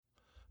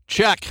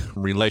Check.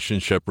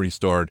 Relationship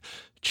restored.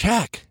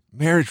 Check.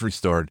 Marriage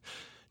restored.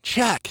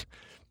 Check.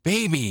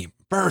 Baby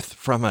birth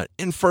from an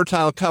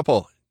infertile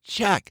couple.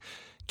 Check.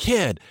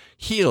 Kid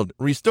healed,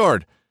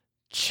 restored.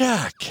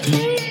 Check.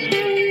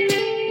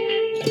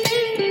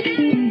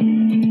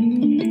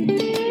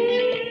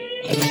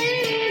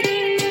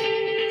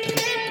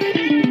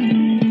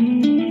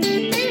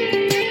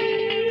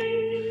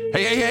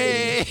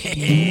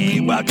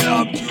 Hey,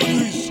 welcome to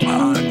the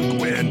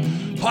Sanguine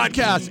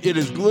Podcast. It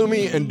is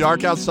gloomy and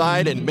dark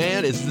outside, and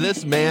man, is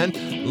this man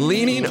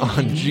leaning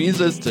on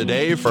Jesus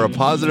today for a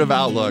positive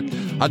outlook.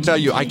 I'll tell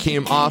you, I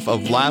came off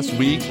of last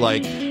week,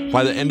 like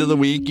by the end of the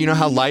week, you know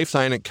how life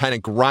kind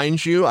of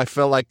grinds you? I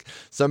felt like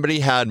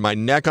somebody had my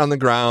neck on the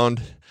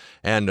ground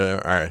and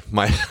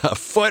my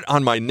foot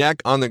on my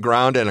neck on the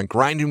ground and a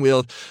grinding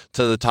wheel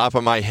to the top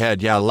of my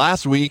head. Yeah,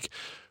 last week,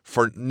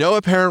 for no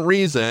apparent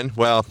reason,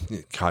 well,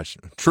 gosh,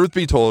 truth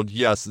be told,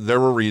 yes, there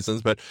were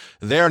reasons, but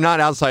they are not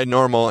outside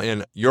normal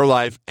in your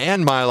life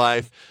and my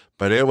life,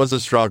 but it was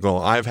a struggle.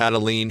 I've had to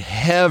lean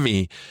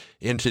heavy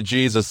into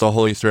Jesus, the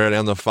Holy Spirit,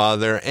 and the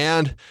Father,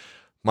 and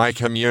my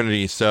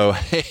community. So,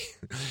 hey,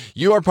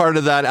 you are part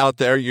of that out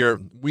there.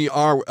 We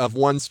are of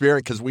one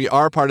spirit because we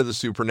are part of the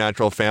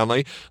supernatural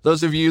family.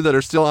 Those of you that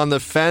are still on the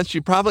fence,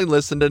 you probably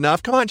listened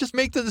enough. Come on, just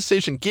make the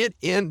decision. Get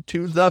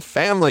into the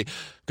family.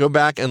 Go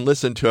back and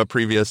listen to a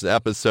previous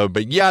episode.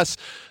 But yes,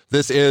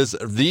 this is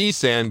the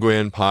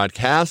Sanguine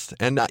Podcast.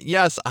 And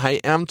yes,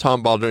 I am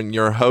Tom Baldwin,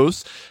 your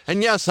host.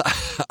 And yes,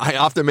 I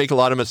often make a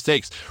lot of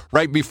mistakes.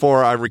 Right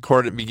before I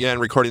began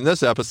recording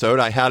this episode,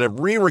 I had to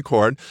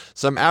re-record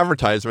some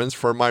advertisements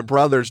for my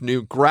brother's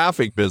new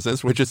graphic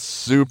business, which is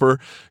super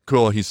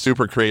cool. He's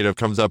super creative,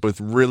 comes up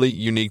with really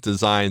unique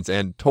designs,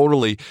 and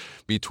totally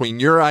between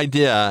your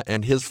idea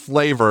and his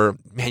flavor,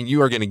 man,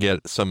 you are going to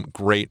get some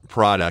great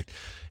product.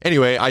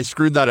 Anyway, I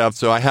screwed that up,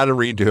 so I had to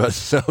redo it.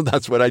 So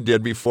that's what I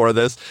did before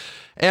this.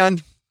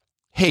 And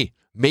hey,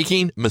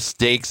 making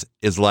mistakes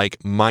is like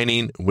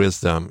mining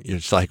wisdom. You're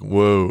just like,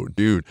 whoa,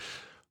 dude,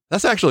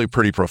 that's actually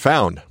pretty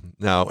profound.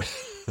 Now,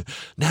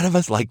 none of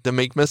us like to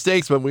make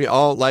mistakes, but we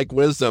all like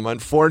wisdom.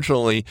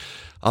 Unfortunately,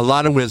 a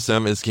lot of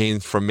wisdom is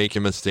gained from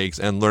making mistakes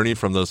and learning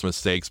from those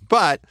mistakes.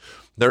 But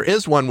there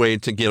is one way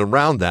to get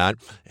around that,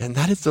 and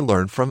that is to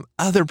learn from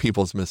other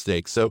people's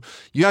mistakes. So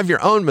you have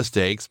your own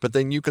mistakes, but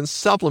then you can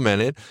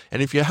supplement it.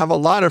 And if you have a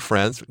lot of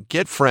friends,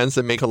 get friends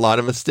that make a lot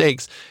of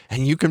mistakes,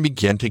 and you can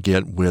begin to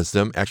get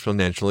wisdom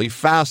exponentially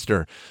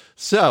faster.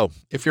 So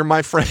if you're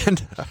my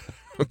friend,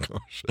 oh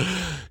gosh,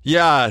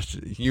 yeah,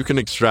 you can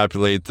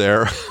extrapolate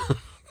there.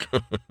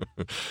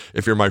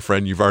 If you're my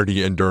friend, you've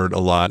already endured a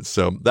lot.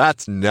 So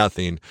that's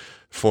nothing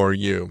for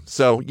you.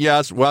 So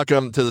yes,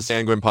 welcome to the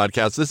Sanguine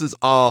Podcast. This is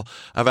all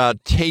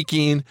about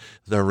taking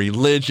the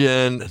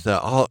religion,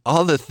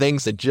 all the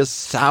things that just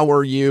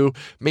sour you,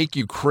 make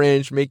you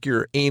cringe, make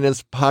your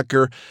anus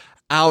pucker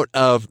out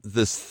of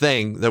this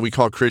thing that we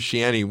call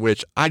Christianity,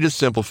 which I just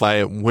simplify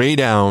it way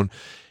down.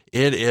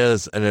 It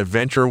is an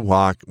adventure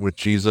walk with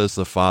Jesus,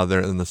 the Father,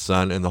 and the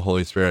Son, and the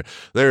Holy Spirit.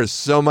 There is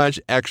so much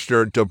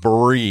extra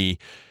debris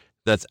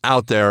that's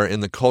out there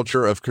in the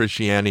culture of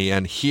Christianity.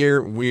 And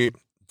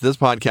this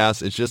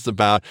podcast is just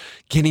about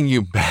getting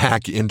you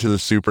back into the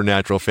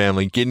supernatural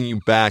family, getting you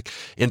back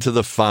into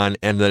the fun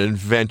and the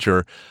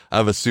adventure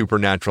of a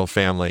supernatural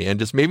family, and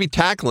just maybe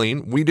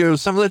we do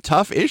some of the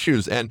tough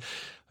issues. And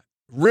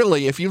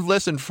really, if you've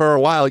listened for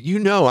a while, you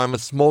know I'm a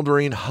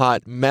smoldering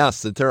hot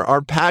mess, that there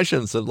are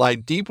passions that lie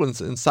deep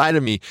inside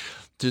of me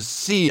to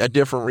see a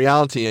different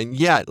reality. And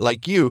yet,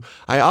 like you,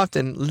 I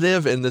often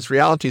live in this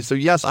reality. So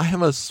yes, I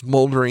am a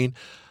smoldering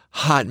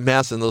hot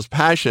mess, and those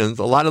passions,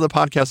 a lot of the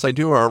podcasts I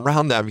do are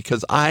around that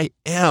because I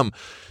am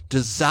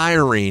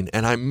desiring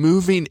and I'm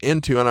moving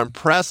into and I'm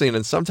pressing.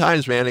 And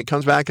sometimes, man, it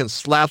comes back and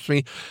slaps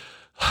me,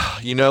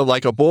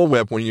 like a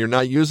bullwhip when you're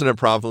not using it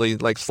properly,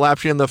 like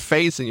slaps you in the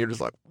face and you're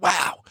just like,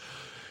 wow.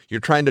 You're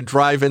trying to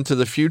drive into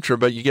the future,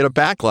 but you get a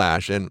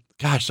backlash. And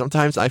gosh,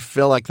 sometimes I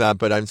feel like that,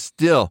 but I'm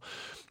still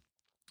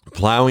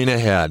plowing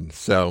ahead.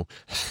 So,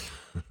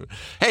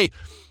 hey,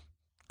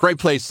 great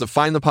place to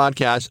find the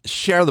podcast,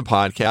 share the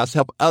podcast,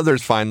 help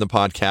others find the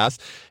podcast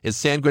is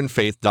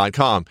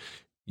sanguinefaith.com.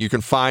 You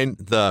can find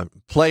the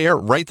player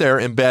right there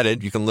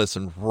embedded. You can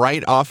listen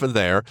right off of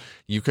there.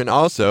 You can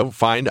also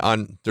find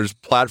there's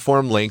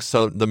platform links,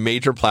 so the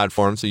major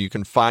platforms, so you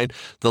can find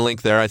the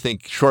link there. I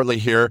think shortly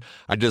here,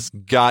 I just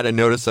got a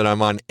notice that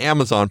I'm on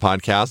Amazon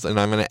Podcast, and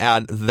I'm going to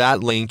add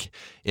that link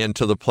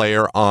into the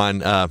player on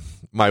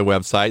my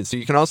website, so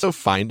you can also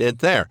find it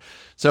there.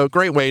 So a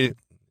great way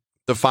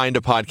to find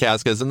a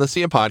podcast, because in the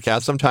sea of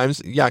podcasts,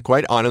 sometimes,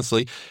 quite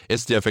honestly,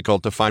 it's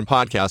difficult to find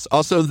podcasts.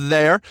 Also,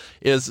 there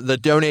is the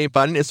donate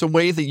button. It's a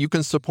way that you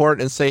can support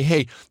and say,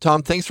 hey,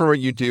 Tom, thanks for what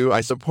you do.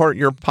 I support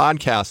your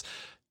podcast.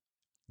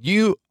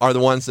 You are the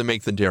ones that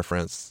make the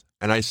difference.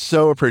 And I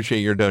so appreciate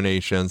your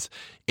donations.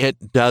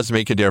 It does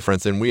make a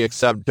difference. And we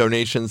accept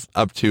donations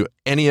up to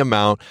any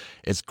amount.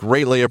 It's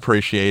greatly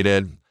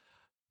appreciated.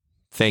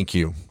 Thank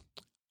you.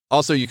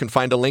 Also, you can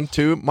find a link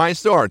to my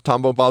store,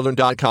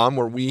 tombobaldwin.com,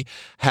 where we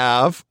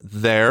have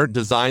there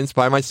designs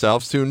by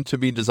myself, soon to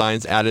be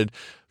designs added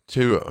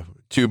to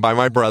by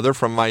my brother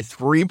from my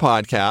 3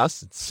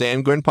 podcasts,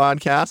 Sanguine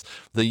Podcast,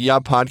 the Yeah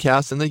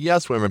Podcast, and the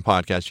Yes Women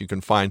Podcast. You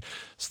can find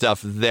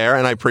stuff there,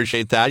 and I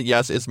appreciate that.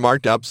 Yes, it's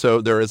marked up,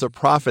 so there is a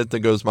profit that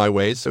goes my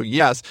way. So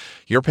yes,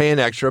 you're paying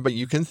extra, but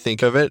you can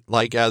think of it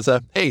like as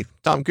a, hey,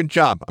 Tom, good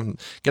job. I'm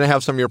going to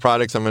have some of your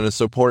products. I'm going to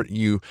support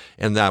you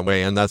in that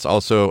way, and that's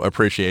also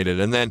appreciated.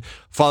 And then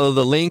follow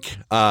the link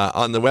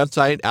on the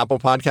website, Apple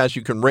Podcasts.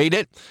 You can rate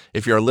it.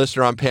 If you're a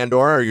listener on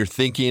Pandora or you're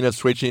thinking of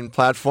switching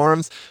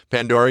platforms,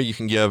 Pandora, you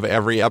can give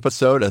every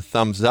episode a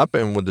thumbs up,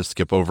 and we'll just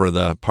skip over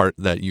the part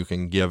that you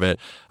can give it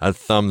a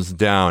thumbs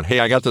down. Hey,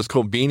 I got this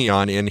cool beanie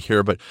on in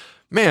here, but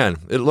man,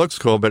 it looks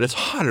cool, but it's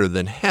hotter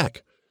than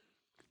heck.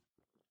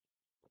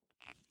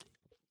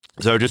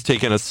 So just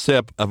taking a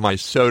sip of my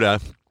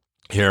soda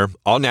here,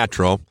 all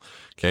natural,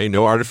 okay,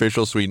 no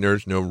artificial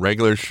sweeteners, no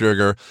regular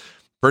sugar,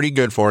 pretty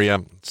good for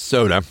you,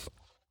 soda.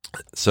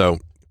 So,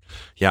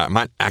 yeah, I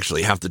might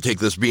actually have to take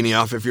this beanie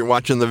off if you're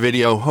watching the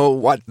video. Oh,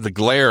 what? The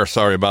glare,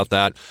 sorry about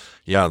that.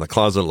 Yeah, the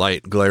closet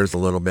light glares a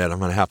little bit. I'm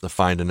going to have to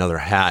find another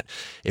hat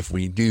if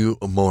we do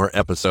more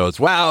episodes.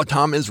 Wow,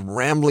 Tom is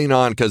rambling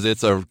on because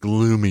it's a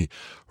gloomy,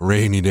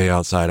 rainy day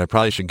outside. I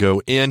probably should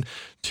go in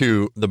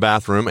to the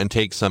bathroom and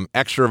take some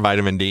extra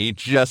vitamin D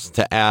just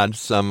to add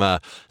some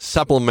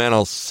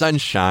supplemental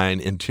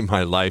sunshine into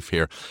my life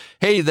here.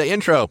 Hey, the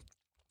intro.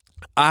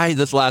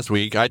 This last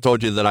week, I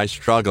told you that I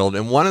struggled,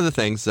 and one of the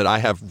things that I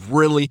have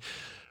really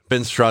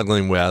been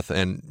struggling with,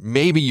 and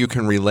maybe you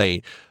can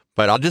relate,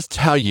 but I'll just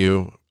tell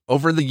you,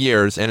 over the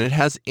years, and it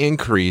has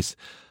increased,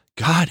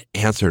 God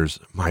answers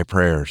my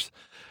prayers.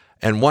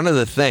 And one of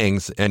the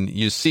things, and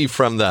you see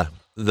from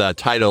the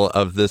title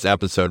of this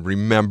episode,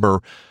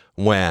 Remember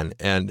When,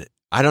 and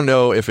I don't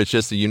know if it's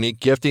just a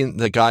unique gifting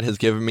that God has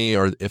given me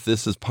or if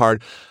this is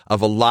part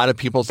of a lot of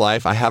people's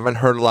life. I haven't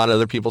heard a lot of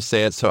other people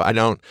say it, so I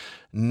don't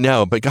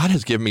know. But God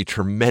has given me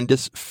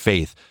tremendous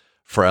faith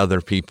for other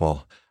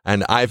people.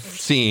 And I've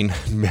seen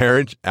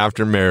marriage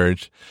after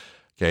marriage.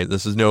 Okay,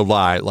 this is no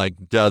lie,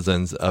 like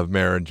dozens of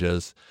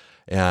marriages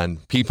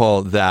and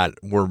people that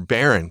were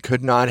barren,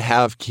 could not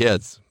have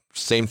kids.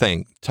 Same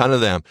thing, ton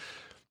of them.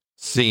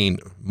 Seeing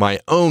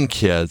my own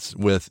kids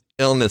with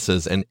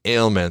illnesses and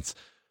ailments.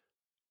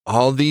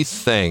 All these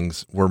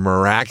things were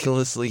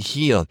miraculously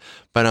healed.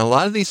 But in a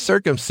lot of these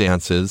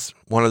circumstances,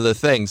 one of the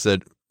things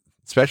that,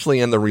 especially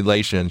in the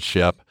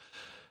relationship,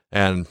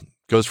 and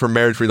goes for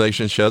marriage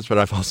relationships, but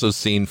I've also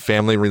seen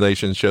family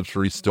relationships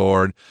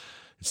restored,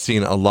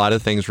 seen a lot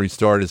of things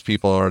restored as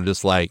people are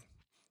just like,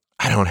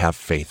 I don't have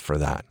faith for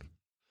that.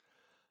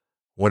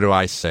 What do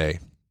I say?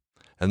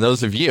 And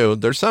those of you,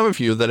 there's some of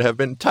you that have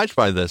been touched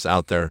by this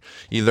out there,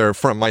 either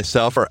from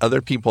myself or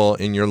other people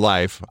in your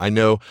life. I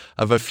know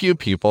of a few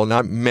people,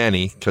 not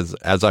many, because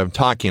as I'm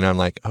talking, I'm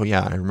like, oh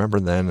yeah, I remember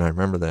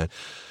then.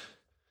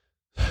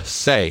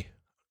 Say,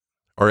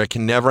 or it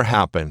can never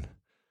happen.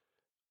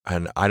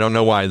 And I don't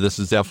know why, this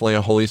is definitely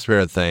a Holy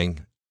Spirit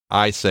thing.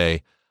 I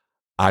say,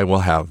 I will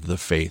have the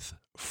faith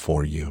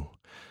for you.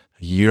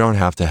 You don't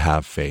have to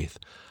have faith.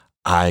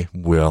 I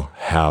will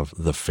have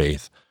the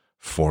faith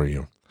for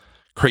you.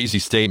 Crazy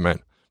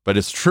statement, but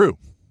it's true.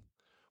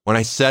 When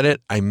I said it,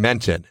 I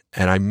meant it.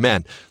 And I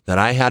meant that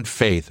I had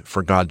faith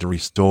for God to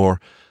restore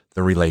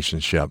the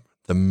relationship,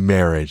 the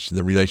marriage,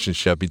 the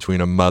relationship between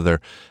a mother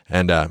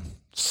and a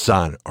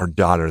son or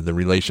daughter, the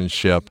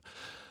relationship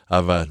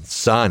of a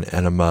son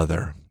and a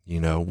mother,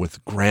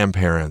 with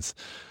grandparents,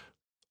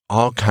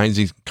 all kinds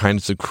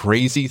of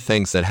crazy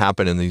things that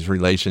happen in these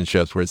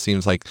relationships where it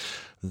seems like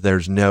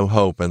there's no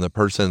hope. And the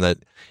person that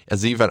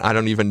is I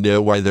don't even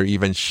know why they're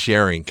even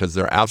sharing, because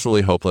they're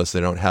absolutely hopeless.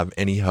 They don't have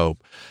any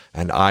hope.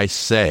 And I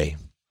say,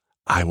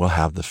 I will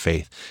have the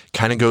faith.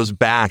 Kind of goes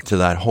back to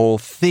that whole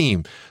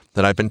theme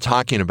that I've been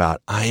talking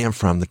about. I am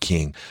from the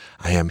King.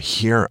 I am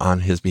here on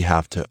his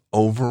behalf to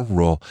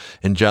overrule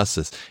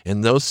injustice.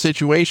 In those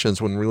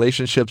situations when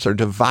relationships are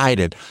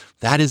divided,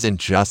 that is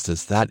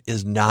injustice. That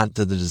is not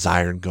the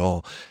desired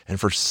goal.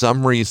 And for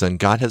some reason,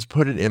 God has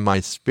put it in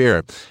my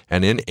spirit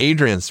and in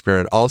Adrian's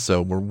spirit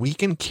also, where we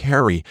can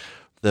carry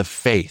the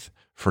faith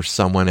for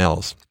someone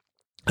else.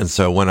 And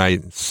so when I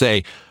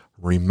say,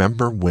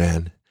 remember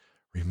when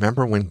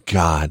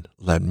God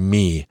let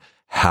me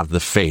have the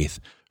faith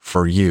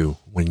for you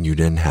when you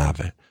didn't have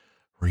it.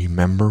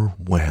 Remember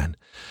when.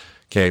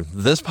 Okay,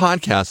 this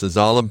podcast is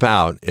all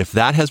about if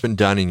that has been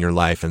done in your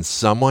life and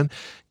someone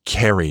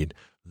carried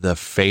the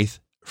faith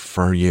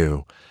for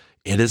you,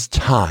 it is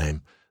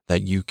time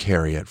that you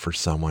carry it for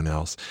someone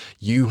else.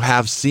 You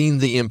have seen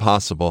the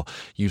impossible.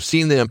 You've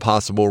seen the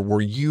impossible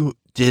where you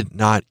did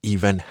not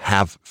even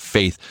have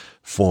faith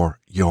for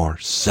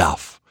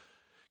yourself.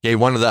 Okay,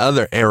 one of the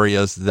other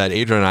areas that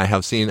Adrian and I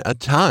have seen a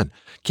ton.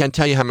 Can't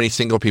tell you how many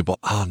single people,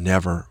 I'll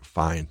never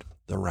find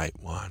the right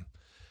one.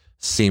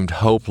 Seemed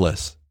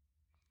hopeless.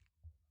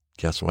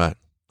 Guess what?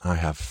 I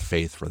have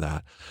faith for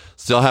that.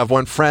 Still have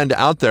one friend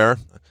out there,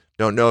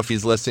 Don't know if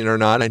he's listening or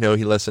not. I know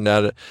he listened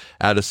at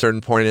a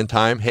certain point in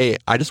time. Hey,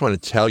 I just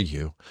want to tell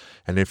you,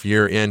 and if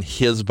you're in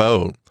his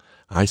boat,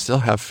 I still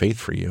have faith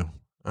for you.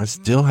 I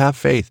still have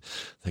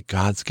faith that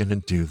God's going to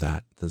do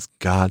that, that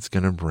God's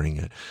going to bring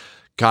it.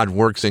 God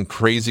works in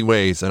crazy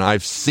ways, and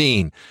I've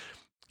seen,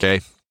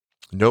 okay,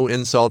 no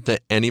insult to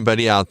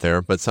anybody out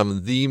there, but some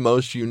of the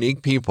most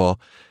unique people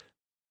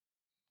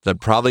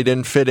that probably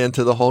didn't fit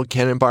into the whole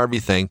Ken and Barbie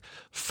thing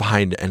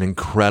find an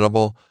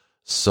incredible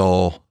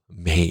soul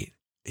mate.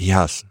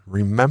 Yes,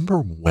 remember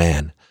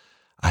when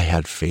I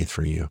had faith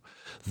for you.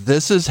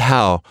 This is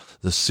how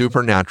the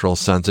supernatural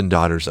sons and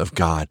daughters of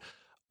God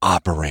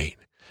operate.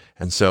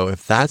 And so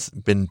if that's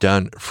been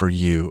done for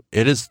you,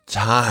 it is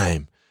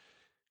time.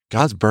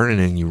 God's burning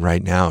in you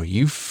right now.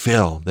 You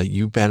feel that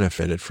you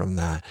benefited from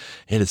that.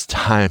 It is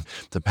time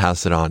to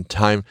pass it on,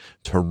 time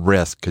to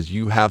risk, because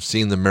you have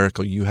seen the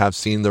miracle. You have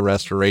seen the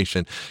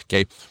restoration.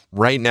 Okay,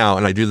 right now,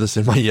 and I do this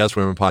in my Yes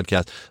Women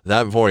podcast,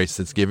 that voice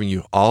that's giving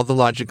you all the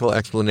logical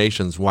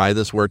explanations why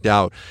this worked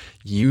out,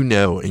 you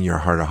know in your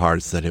heart of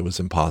hearts that it was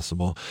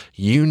impossible.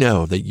 You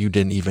know that you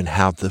didn't even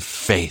have the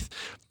faith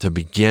to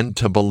begin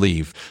to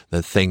believe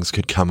that things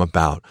could come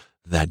about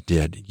that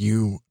did.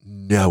 You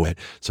know it.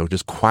 So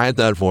just quiet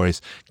that voice.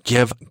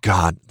 Give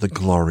God the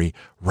glory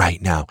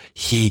right now.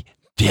 He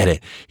did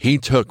it. He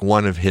took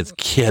one of his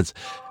kids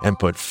and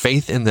put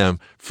faith in them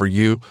for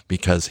you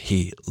because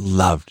he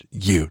loved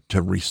you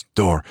to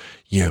restore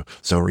you.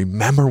 So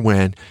remember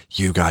when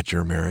you got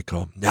your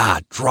miracle.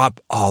 Drop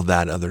all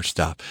that other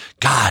stuff.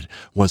 God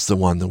was the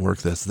one that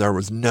worked this. There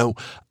was no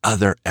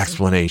other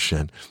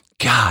explanation.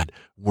 God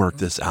worked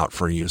this out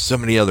for you. So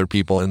many other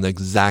people in the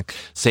exact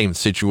same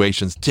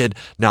situations did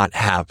not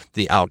have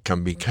the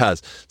outcome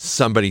because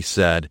somebody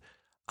said,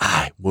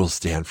 I will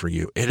stand for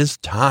you. It is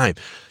time.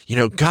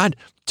 God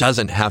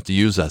doesn't have to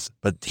use us,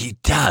 but he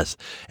does.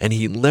 And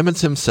he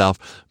limits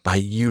himself by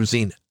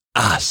using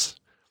us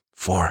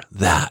for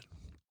that.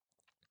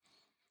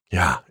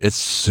 Yeah, it's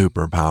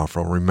super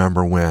powerful.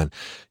 Remember when?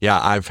 Yeah,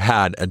 I've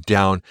had a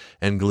down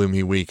and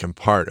gloomy week, and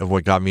part of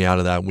what got me out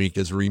of that week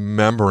is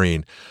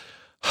remembering,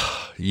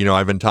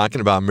 I've been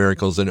talking about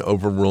miracles and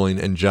overruling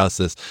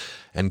injustice,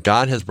 and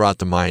God has brought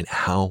to mind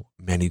how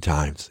many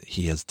times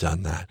he has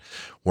done that,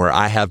 where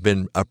I have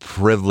been a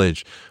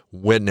privileged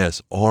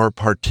witness or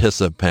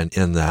participant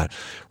in that.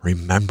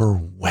 Remember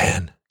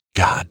when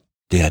God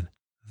did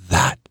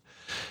that.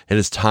 It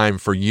is time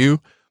for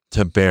you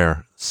to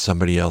bear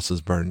somebody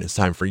else's burden. It's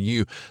time for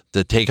you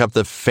to take up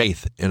the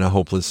faith in a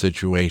hopeless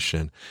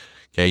situation.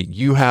 Okay,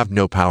 you have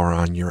no power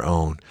on your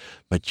own,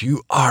 but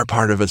you are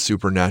part of a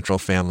supernatural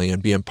family,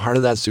 and being part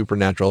of that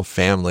supernatural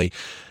family,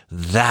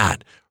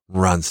 that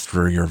runs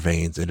through your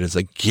veins. It is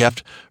a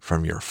gift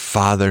from your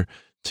Father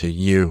to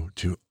you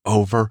to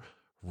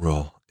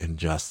overrule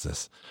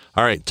injustice.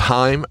 All right,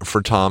 time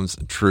for Tom's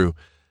true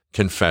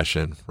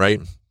confession, right?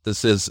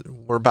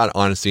 We're about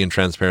honesty and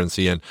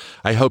transparency. And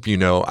I hope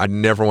I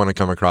never want to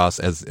come across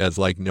as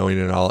like knowing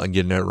it all and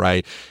getting it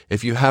right.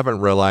 If you haven't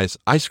realized,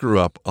 I screw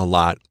up a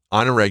lot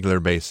on a regular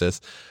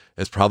basis.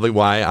 It's probably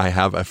why I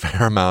have a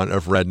fair amount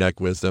of redneck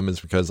wisdom, is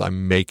because I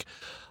make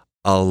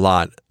a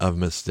lot of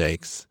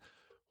mistakes.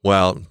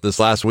 Well, this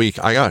last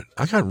week, I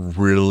got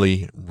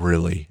really,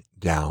 really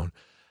down.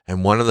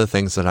 And one of the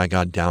things that I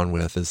got down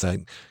with is that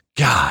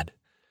God,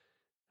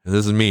 and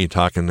this is me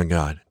talking to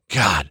God,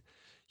 God,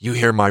 you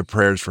hear my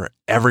prayers for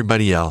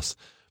everybody else,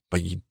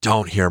 but you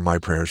don't hear my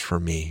prayers for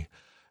me.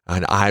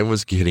 And I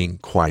was getting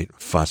quite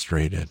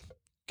frustrated.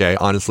 Okay,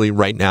 honestly,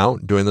 right now,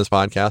 doing this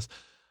podcast,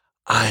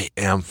 I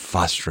am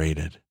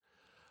frustrated.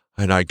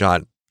 And I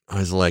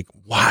was like,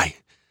 why?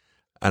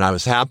 And I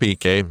was happy,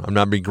 okay? I'm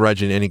not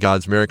begrudging any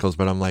God's miracles,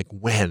 but I'm like,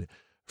 when?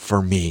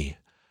 For me.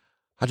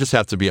 I just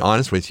have to be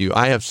honest with you.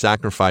 I have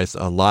sacrificed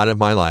a lot of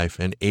my life,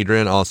 and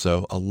Adrian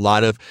also, a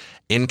lot of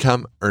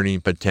income earning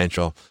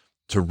potential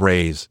to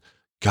raise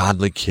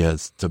godly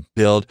kids, to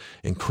build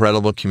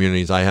incredible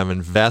communities. I have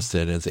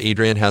invested, as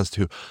Adrian has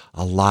too,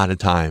 a lot of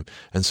time.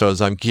 And so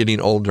as I'm getting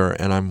older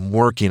and I'm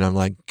working, I'm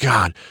like,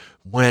 God,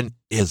 when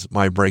is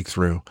my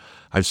breakthrough?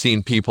 I've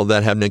seen people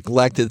that have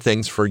neglected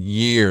things for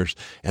years,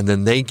 and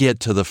then they get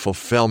to the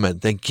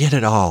fulfillment. They get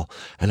it all.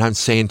 And I'm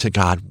saying to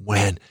God,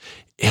 when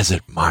is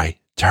it my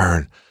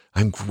turn?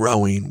 I'm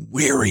growing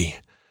weary.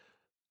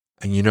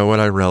 And you know what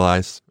I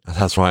realized?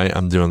 That's why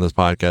I'm doing this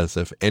podcast.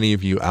 If any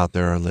of you out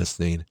there are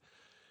listening,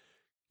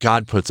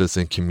 God puts us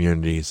in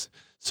communities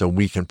so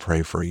we can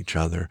pray for each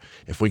other.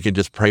 If we could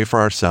just pray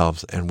for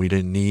ourselves and we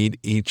didn't need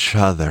each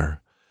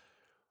other,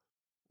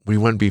 we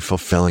wouldn't be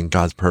fulfilling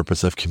God's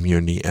purpose of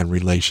community and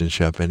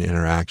relationship and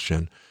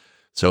interaction.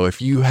 So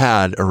if you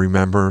had a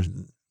remember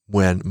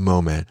when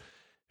moment,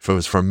 if it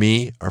was for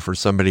me or for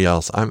somebody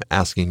else, I'm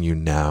asking you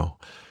now,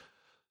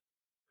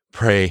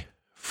 pray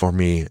for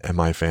me and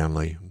my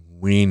family.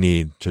 We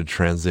need to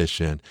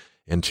transition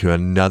into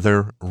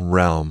another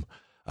realm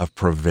of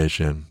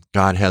provision.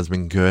 God has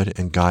been good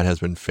and God has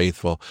been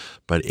faithful,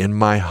 but in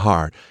my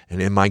heart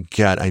and in my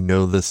gut, I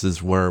know this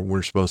is where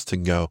we're supposed to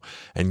go.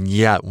 And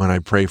yet when I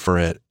pray for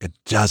it, it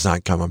does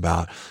not come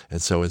about. And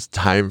so it's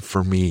time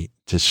for me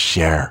to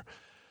share.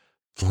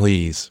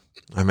 Please,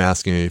 I'm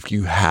asking you, if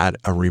you had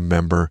a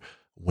remember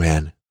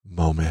when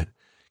moment,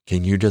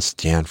 can you just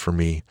stand for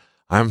me?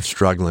 I'm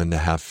struggling to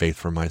have faith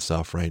for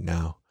myself right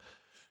now.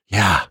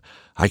 Yeah,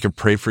 I could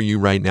pray for you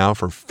right now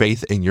for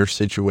faith in your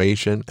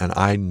situation, and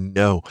I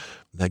know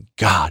that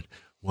God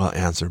will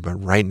answer.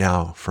 But right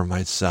now, for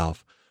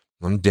myself,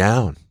 I'm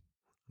down.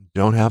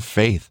 Don't have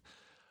faith.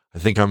 I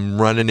think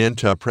I'm running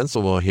into a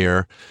principle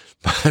here,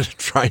 but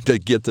trying to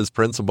get this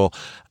principle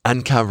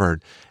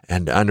uncovered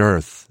and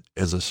unearthed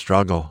is a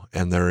struggle,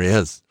 and there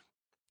is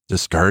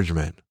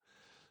discouragement.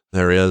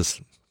 There is,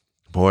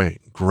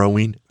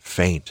 growing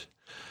faint.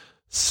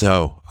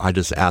 So I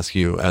just ask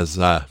you, as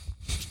the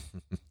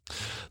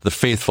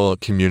faithful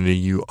community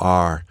you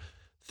are,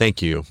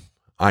 thank you.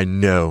 I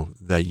know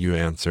that you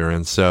answer.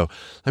 And so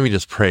let me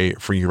just pray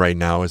for you right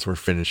now as we're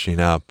finishing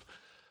up,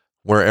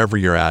 wherever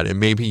you're at. And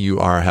maybe you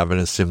are having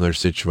a similar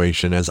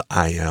situation as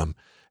I am,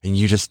 and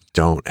you just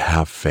don't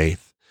have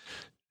faith.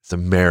 It's a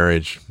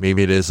marriage.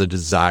 Maybe it is a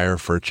desire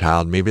for a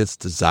child. Maybe it's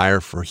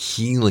desire for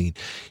healing,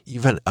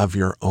 even of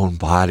your own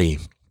body.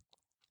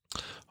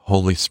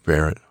 Holy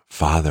Spirit,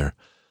 Father,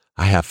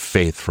 I have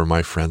faith for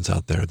my friends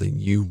out there that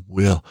you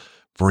will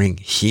bring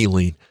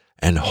healing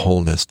and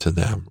wholeness to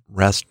them,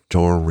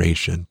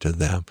 restoration to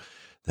them,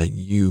 that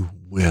you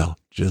will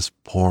just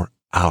pour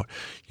out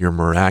your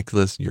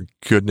miraculous, your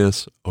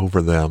goodness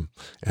over them,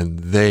 and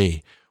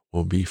they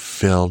will be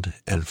filled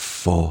and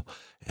full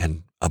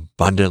and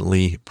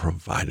abundantly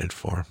provided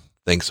for.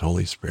 Thanks,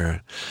 Holy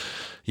Spirit.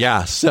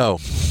 Yeah, so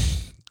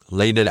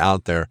laid it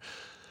out there.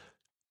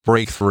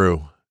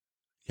 Breakthrough.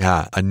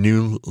 Yeah, a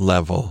new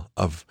level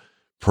of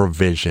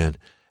provision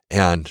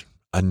and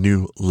a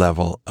new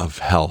level of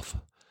health.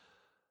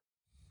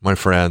 My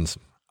friends,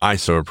 I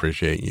so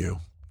appreciate you.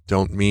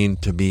 Don't mean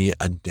to be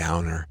a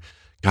downer.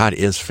 God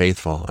is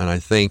faithful. And I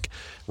think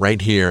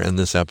right here in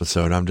this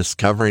episode, I'm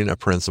discovering a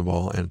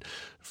principle, and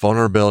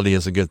vulnerability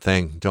is a good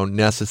thing. Don't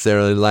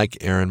necessarily like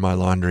airing my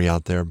laundry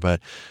out there,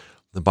 but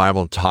the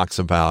Bible talks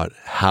about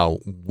how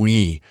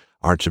we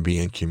are to be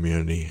in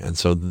community. And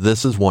so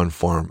this is one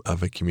form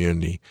of a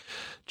community.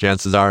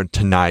 Chances are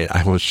tonight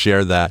I will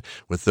share that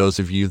with those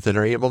of you that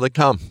are able to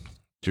come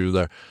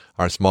to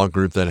our small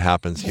group that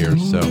happens here.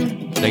 So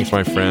thanks,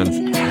 my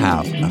friends.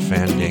 Have a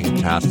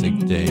fantastic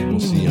day.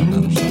 We'll see you on the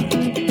other side.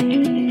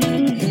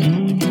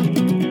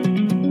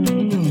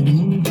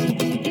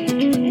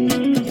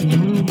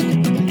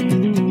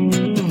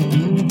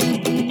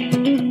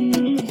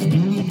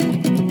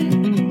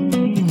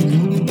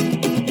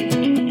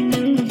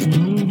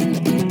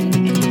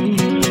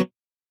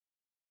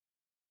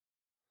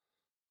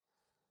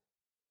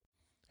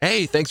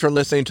 Hey, thanks for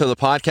listening to the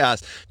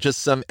podcast.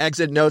 Just some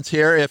exit notes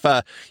here. If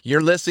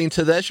you're listening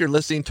to this, you're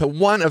listening to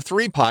one of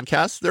 3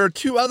 podcasts. There are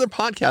 2 other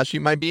podcasts you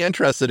might be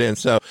interested in.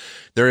 So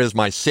there is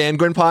my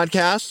Sanguine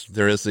podcast,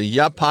 there is the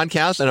Yup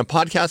podcast, and a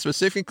podcast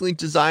specifically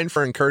designed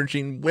for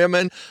encouraging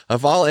women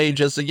of all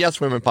ages, the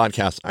Yes Women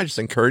podcast. I just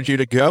encourage you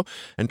to go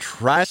and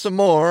try some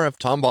more of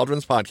Tom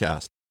Baldwin's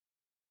podcast.